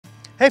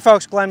Hey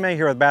folks, Glenn May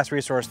here with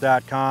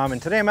BassResource.com,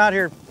 and today I'm out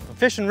here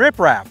fishing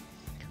riprap.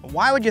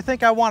 Why would you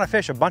think I want to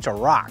fish a bunch of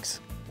rocks?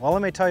 Well,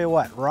 let me tell you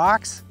what,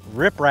 rocks,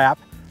 riprap,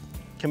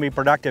 can be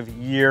productive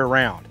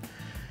year-round.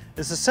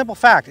 It's a simple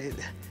fact.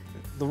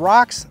 The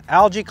rocks,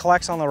 algae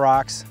collects on the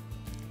rocks,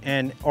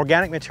 and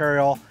organic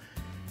material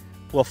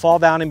will fall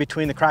down in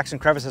between the cracks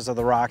and crevices of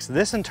the rocks.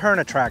 This in turn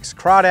attracts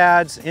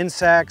crawdads,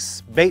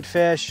 insects, bait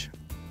fish.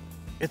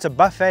 It's a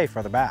buffet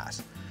for the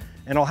bass.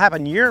 And it'll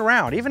happen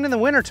year-round, even in the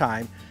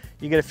wintertime.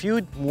 You get a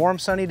few warm,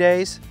 sunny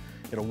days,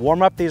 it'll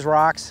warm up these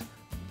rocks,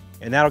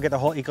 and that'll get the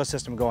whole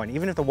ecosystem going,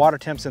 even if the water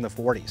temp's in the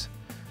 40s.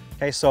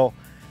 Okay, so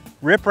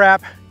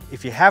riprap,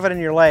 if you have it in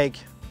your lake,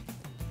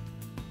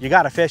 you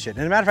gotta fish it. And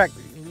as a matter of fact,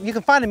 you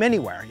can find them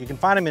anywhere. You can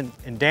find them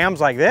in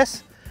dams like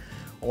this,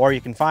 or you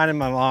can find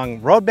them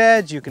along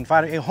roadbeds. You can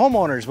find them,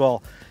 homeowners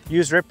will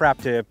use riprap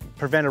to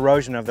prevent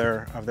erosion of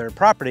their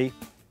property.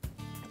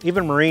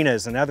 Even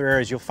marinas and other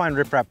areas, you'll find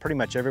riprap pretty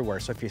much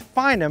everywhere. So if you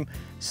find them,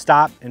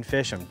 stop and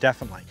fish them,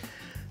 definitely.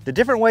 The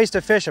different ways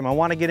to fish them, I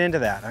want to get into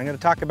that. I'm going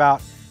to talk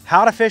about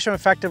how to fish them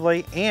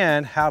effectively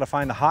and how to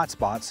find the hot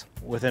spots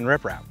within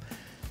riprap.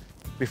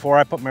 Before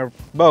I put my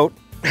boat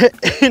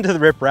into the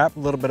riprap, a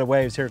little bit of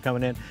waves here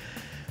coming in.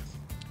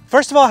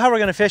 First of all, how we're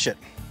going to fish it.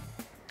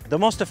 The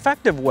most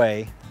effective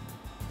way,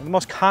 the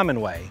most common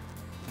way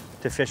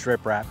to fish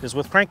riprap is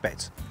with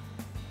crankbaits,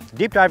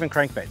 deep diving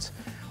crankbaits.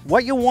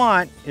 What you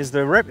want is the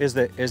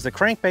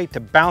crankbait to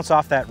bounce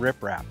off that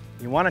riprap.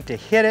 You want it to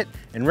hit it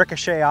and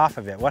ricochet off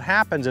of it. What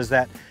happens is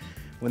that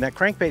when that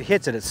crankbait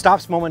hits it, it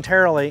stops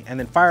momentarily and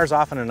then fires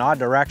off in an odd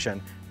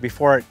direction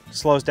before it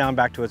slows down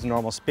back to its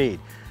normal speed.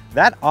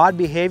 That odd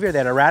behavior,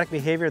 that erratic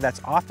behavior,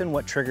 that's often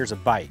what triggers a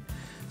bite.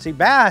 See,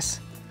 bass,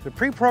 they're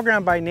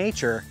pre-programmed by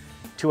nature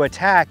to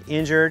attack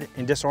injured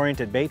and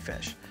disoriented bait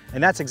fish.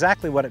 And that's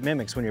exactly what it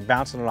mimics when you're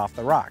bouncing it off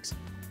the rocks.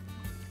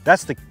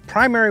 That's the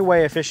primary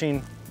way of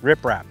fishing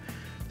riprap.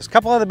 There's a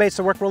couple other baits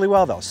that work really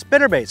well though.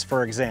 Spinner baits,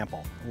 for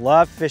example.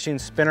 Love fishing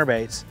spinner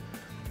baits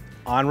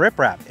on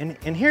riprap.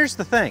 And here's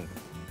the thing.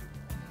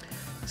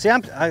 See,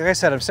 like I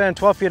said, I'm sending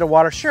 12 feet of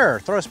water. Sure,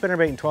 throw a spinner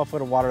bait in 12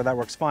 foot of water, that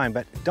works fine,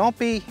 but don't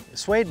be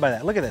swayed by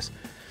that. Look at this.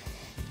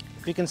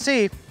 If you can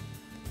see,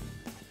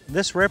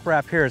 this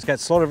riprap here has got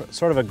sort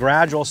of a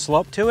gradual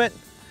slope to it.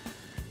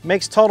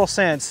 Makes total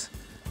sense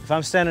if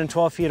I'm standing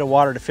 12 feet of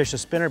water to fish a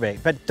spinner bait,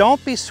 but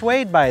don't be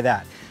swayed by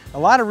that. A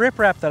lot of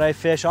riprap that I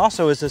fish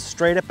also is just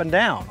straight up and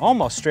down,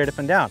 almost straight up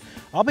and down.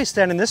 I'll be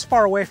standing this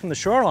far away from the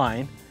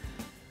shoreline,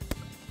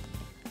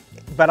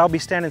 but I'll be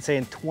standing, say,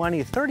 in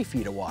 20, 30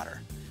 feet of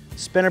water.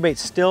 Spinnerbaits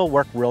still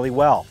work really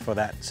well for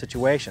that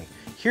situation.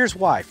 Here's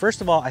why.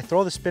 First of all, I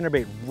throw the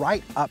spinnerbait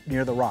right up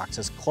near the rocks,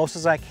 as close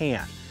as I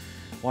can.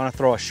 I want to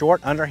throw a short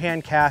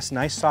underhand cast,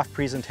 nice soft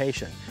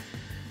presentation.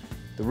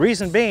 The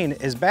reason being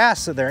is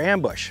bass, they're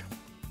ambush.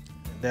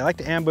 They like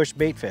to ambush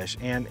bait fish,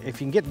 and if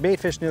you can get bait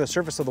fish near the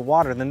surface of the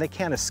water, then they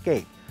can't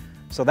escape.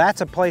 So that's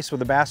a place where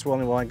the bass will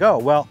only want to go.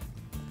 Well,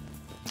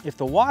 if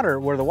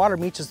where the water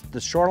meets the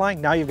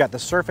shoreline, now you've got the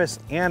surface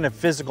and a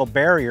physical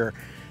barrier.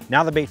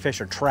 Now the bait fish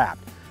are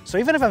trapped. So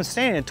even if I'm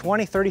standing in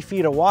 20, 30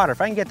 feet of water,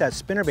 if I can get that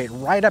spinnerbait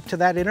right up to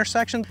that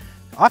intersection,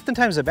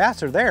 oftentimes the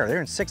bass are there.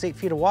 They're in 6, 8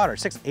 feet of water,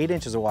 8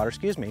 inches of water,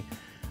 excuse me.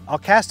 I'll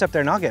cast up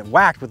there and I'll get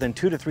whacked within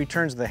 2 to 3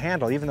 turns of the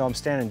handle, even though I'm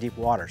standing in deep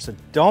water. So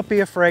don't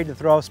be afraid to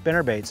throw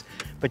spinnerbaits,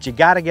 but you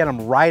gotta get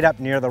them right up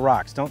near the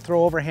rocks. Don't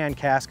throw overhand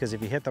cast, because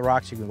if you hit the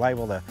rocks, you can be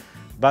liable to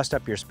bust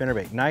up your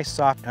spinnerbait. Nice,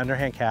 soft,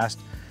 underhand cast,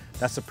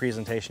 that's the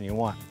presentation you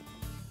want.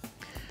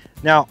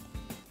 Now,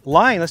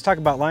 line, let's talk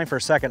about line for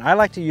a second. I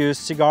like to use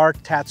Cigar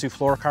Tatsu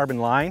fluorocarbon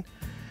line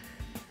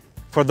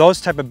for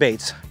those type of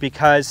baits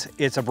because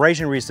it's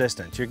abrasion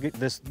resistant.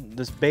 This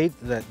bait,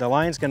 the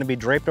line's gonna be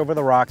draped over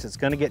the rocks, it's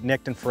gonna get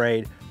nicked and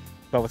frayed,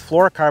 but with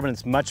fluorocarbon,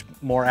 it's much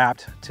more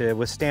apt to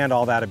withstand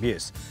all that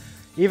abuse.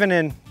 Even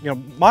in,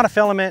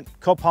 monofilament,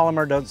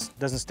 copolymer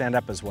doesn't stand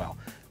up as well.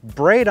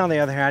 Braid, on the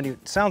other hand,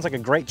 it sounds like a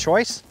great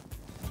choice.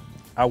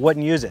 I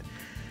wouldn't use it.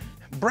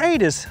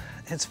 Braid it's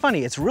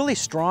funny, it's really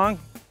strong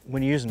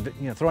when you're using,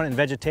 throwing it in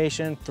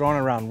vegetation, throwing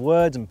it around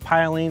woods and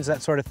pilings,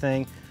 that sort of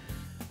thing.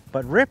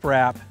 But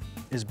riprap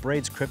is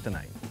braid's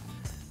kryptonite.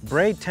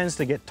 Braid tends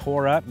to get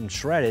tore up and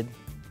shredded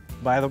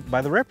by the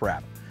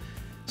riprap.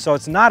 So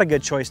it's not a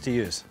good choice to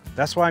use.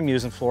 That's why I'm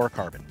using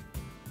fluorocarbon.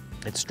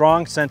 It's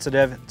strong,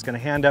 sensitive, it's gonna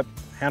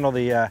handle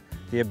the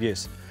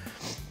abuse.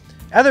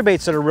 Other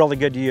baits that are really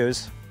good to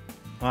use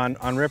on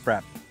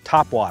riprap,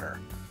 topwater.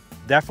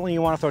 Definitely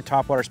you wanna throw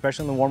topwater,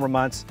 especially in the warmer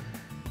months,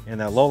 in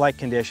the low light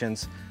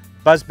conditions.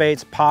 Buzz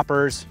baits,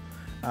 poppers,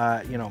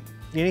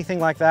 anything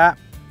like that.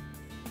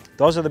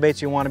 Those are the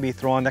baits you want to be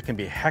throwing. That can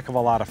be a heck of a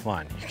lot of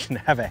fun. You can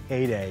have a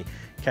heyday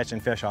catching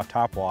fish off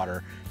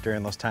topwater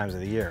during those times of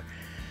the year.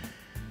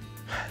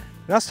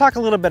 Now let's talk a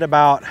little bit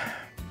about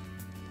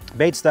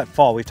baits that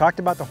fall. We've talked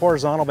about the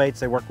horizontal baits,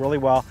 they work really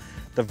well.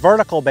 The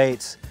vertical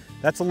baits,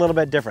 that's a little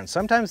bit different.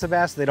 Sometimes the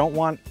bass, they don't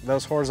want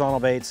those horizontal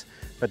baits,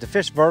 but to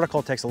fish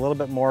vertical takes a little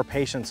bit more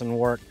patience and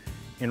work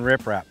in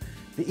riprap.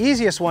 The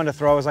easiest one to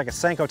throw is like a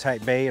Senko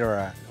type bait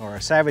or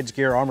a Savage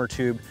Gear armor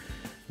tube.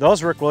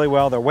 Those work really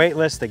well. They're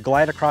weightless, they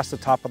glide across the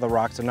top of the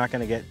rocks, they're not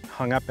gonna get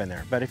hung up in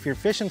there. But if you're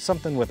fishing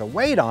something with a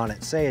weight on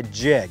it, say a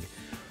jig,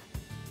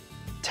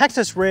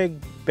 Texas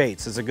rig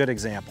baits is a good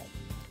example.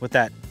 With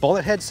that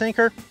bullet head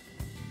sinker,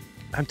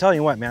 I'm telling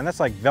you what, man, that's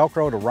like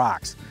Velcro to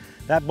rocks.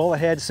 That bullet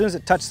head, as soon as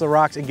it touches the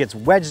rocks, it gets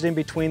wedged in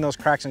between those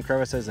cracks and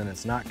crevices and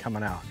it's not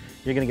coming out.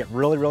 You're gonna get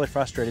really, really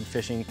frustrated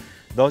fishing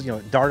those,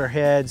 darter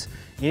heads,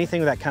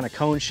 anything with that kind of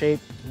cone shape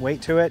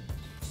weight to it,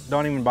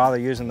 don't even bother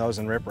using those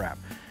in riprap.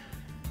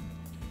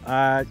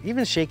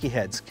 Even shaky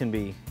heads can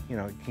be,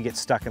 can get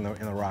stuck in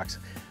the rocks.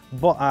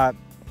 But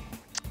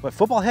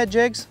football head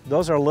jigs,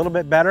 those are a little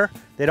bit better.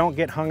 They don't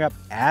get hung up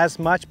as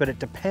much, but it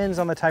depends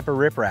on the type of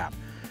riprap.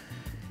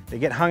 They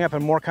get hung up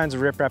in more kinds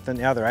of riprap than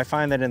the other. I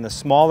find that in the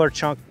smaller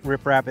chunk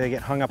riprap, they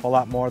get hung up a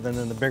lot more than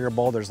in the bigger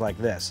boulders like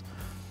this.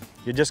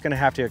 You're just gonna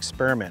have to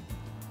experiment.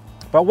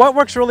 But what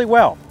works really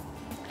well?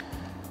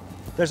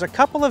 There's a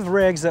couple of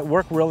rigs that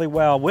work really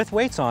well with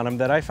weights on them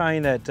that I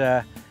find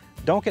that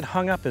don't get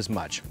hung up as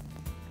much.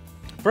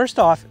 First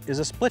off is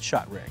a split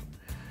shot rig.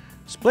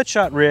 Split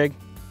shot rig,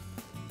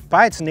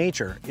 by its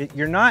nature,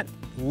 you're not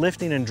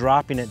lifting and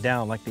dropping it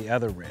down like the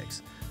other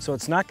rigs. So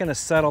it's not gonna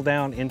settle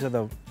down into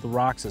the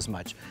rocks as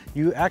much.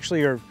 You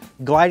actually are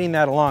gliding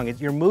that along.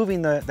 You're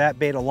moving that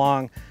bait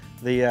along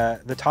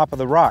the top of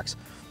the rocks.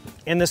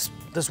 And this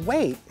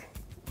weight,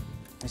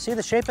 you see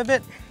the shape of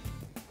it?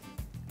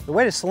 The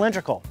weight is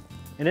cylindrical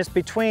and it's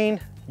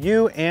between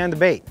you and the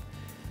bait.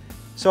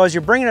 So as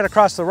you're bringing it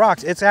across the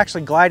rocks, it's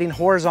actually gliding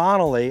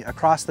horizontally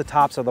across the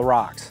tops of the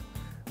rocks.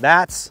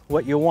 That's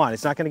what you want.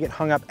 It's not gonna get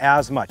hung up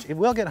as much. It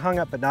will get hung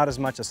up, but not as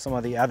much as some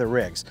of the other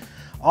rigs.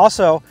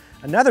 Also,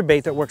 another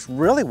bait that works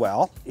really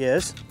well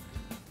is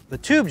the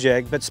tube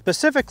jig, but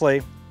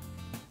specifically,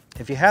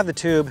 if you have the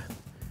tube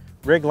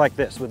rigged like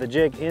this with a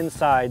jig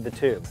inside the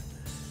tube,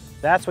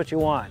 that's what you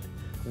want.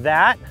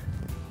 That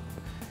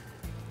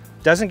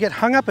doesn't get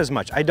hung up as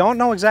much. I don't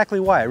know exactly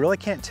why. I really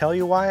can't tell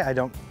you why. I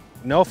don't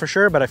know for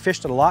sure, but I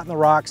fished it a lot in the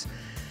rocks.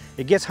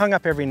 It gets hung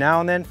up every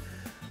now and then,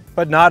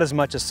 but not as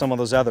much as some of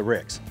those other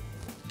rigs.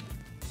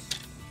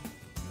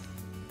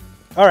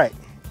 All right,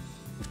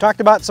 we've talked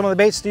about some of the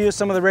baits to use,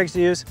 some of the rigs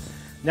to use.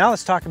 Now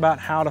let's talk about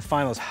how to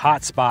find those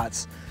hot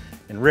spots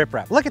in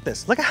riprap. Look at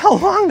this, look at how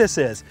long this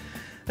is.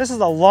 This is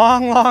a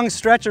long, long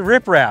stretch of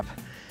riprap.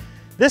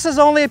 This is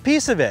only a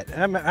piece of it.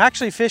 I'm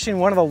actually fishing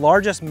one of the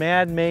largest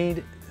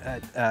man-made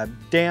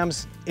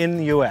dams in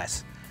the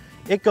US.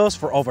 It goes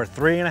for over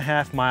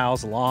 3.5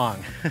 miles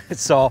long.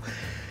 So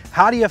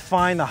how do you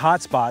find the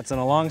hot spots in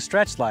a long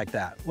stretch like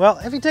that? Well,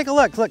 if you take a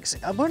look,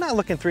 we're not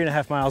looking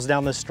 3.5 miles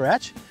down this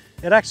stretch.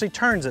 It actually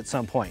turns at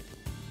some point.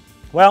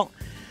 Well,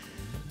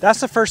 that's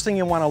the first thing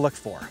you want to look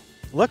for.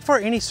 Look for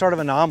any sort of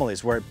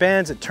anomalies where it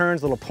bends, it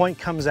turns, a little point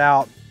comes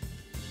out,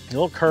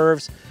 little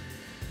curves.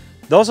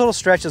 Those little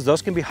stretches,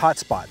 those can be hot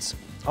spots.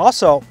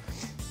 Also,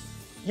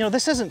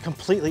 this isn't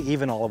completely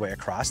even all the way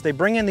across. They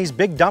bring in these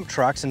big dump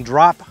trucks and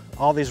drop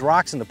all these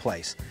rocks into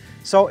place.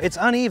 So it's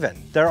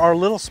uneven. There are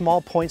little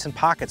small points and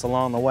pockets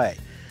along the way.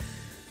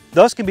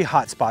 Those can be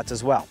hot spots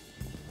as well.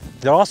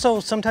 There'll also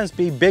sometimes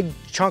be big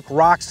chunk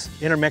rocks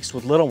intermixed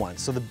with little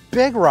ones. So the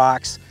big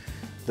rocks,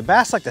 the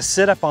bass like to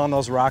sit up on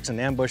those rocks and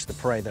ambush the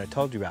prey that I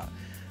told you about.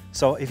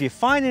 So if you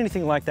find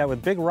anything like that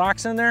with big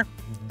rocks in there,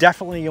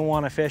 definitely you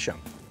want to fish them.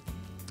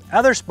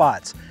 Other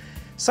spots,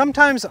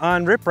 sometimes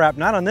on riprap,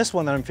 not on this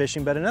one that I'm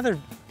fishing, but in other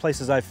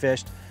places I've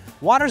fished,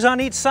 water's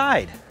on each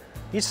side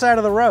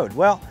of the road.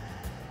 Well,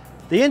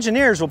 the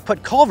engineers will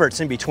put culverts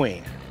in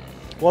between.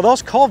 Well,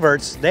 those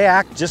culverts, they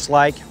act just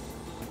like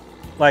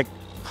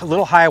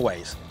little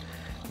highways.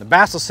 The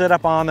bass will sit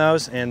up on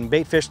those and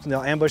bait fish,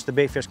 they'll ambush the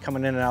bait fish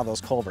coming in and out of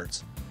those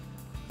culverts.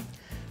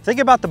 Think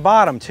about the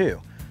bottom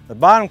too. The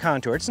bottom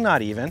contour, it's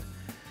not even.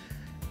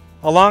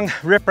 Along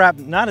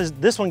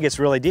riprap, this one gets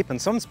really deep in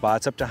some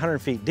spots, up to 100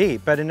 feet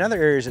deep, but in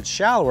other areas it's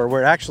shallower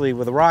where actually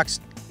where the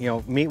rocks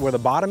meet where the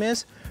bottom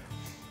is.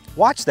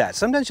 Watch that.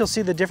 Sometimes you'll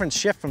see the difference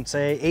shift from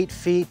say 8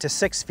 feet to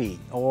 6 feet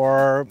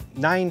or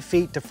 9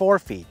 feet to 4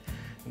 feet.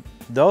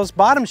 Those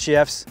bottom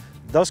shifts,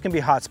 those can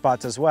be hot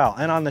spots as well.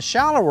 And on the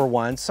shallower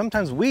ones,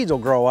 sometimes weeds will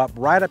grow up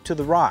right up to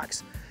the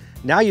rocks.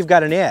 Now you've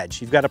got an edge.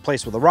 You've got a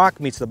place where the rock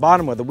meets the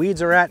bottom where the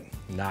weeds are at.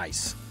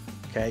 Nice.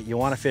 Okay, you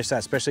want to fish that,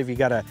 especially if you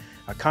got a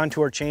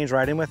contour change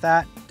right in with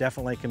that.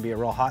 Definitely can be a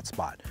real hot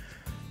spot.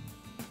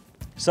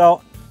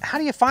 So how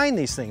do you find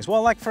these things?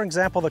 Well, like for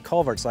example, the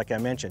culverts, like I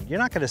mentioned, you're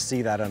not going to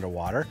see that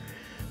underwater.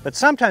 But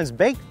sometimes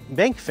bank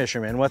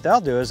fishermen, what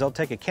they'll do is they'll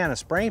take a can of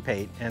spray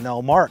paint and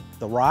they'll mark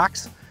the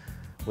rocks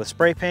with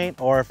spray paint,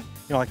 or if,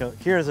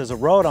 here there's a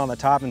road on the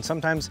top, and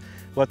sometimes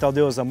what they'll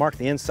do is they'll mark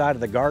the inside of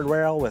the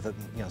guardrail with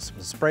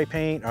some spray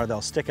paint, or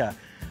they'll stick a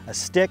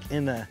stick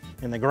in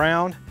the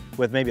ground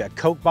with maybe a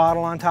Coke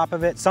bottle on top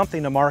of it,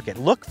 something to mark it.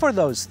 Look for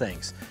those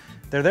things.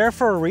 They're there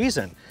for a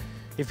reason.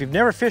 If you've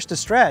never fished a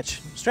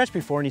stretch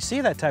before and you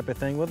see that type of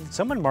thing, well,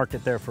 someone marked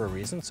it there for a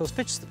reason, so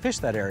fish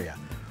that area.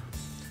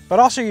 But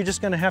also you're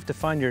just gonna have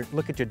to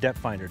look at your depth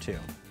finder too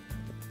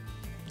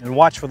and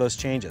watch for those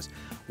changes.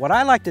 What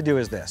I like to do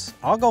is this.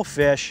 I'll go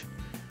fish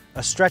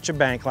a stretch of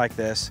bank like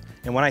this,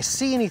 and when I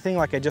see anything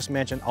like I just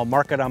mentioned, I'll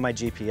mark it on my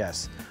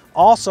GPS.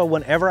 Also,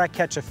 whenever I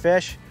catch a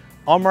fish,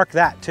 I'll mark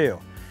that too.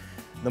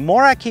 The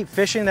more I keep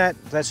fishing that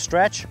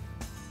stretch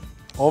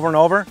over and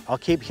over, I'll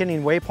keep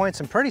hitting waypoints,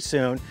 and pretty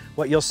soon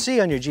what you'll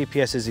see on your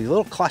GPS is these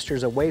little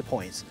clusters of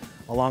waypoints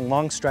along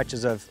long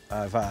stretches of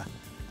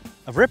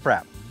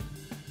riprap.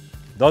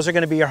 Those are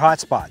going to be your hot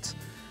spots.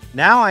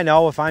 Now I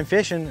know if I'm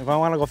fishing, if I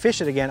want to go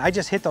fish it again, I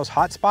just hit those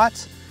hot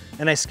spots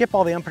and I skip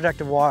all the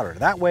unproductive water.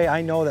 That way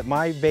I know that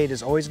my bait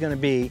is always going to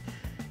be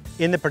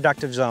in the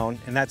productive zone,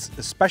 and that's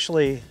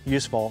especially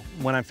useful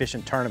when I'm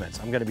fishing tournaments.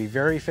 I'm going to be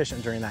very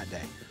efficient during that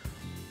day.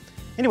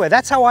 Anyway,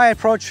 that's how I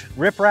approach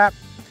riprap.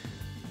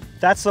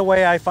 That's the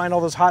way I find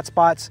all those hot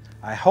spots.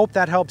 I hope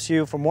that helps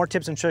you. For more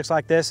tips and tricks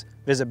like this,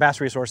 visit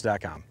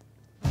BassResource.com.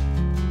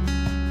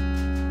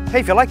 Hey,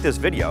 if you like this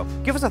video,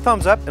 give us a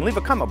thumbs up and leave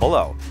a comment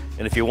below.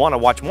 And if you want to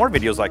watch more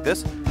videos like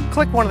this,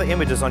 click one of the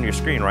images on your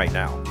screen right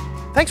now.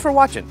 Thanks for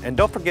watching, and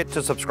don't forget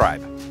to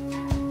subscribe.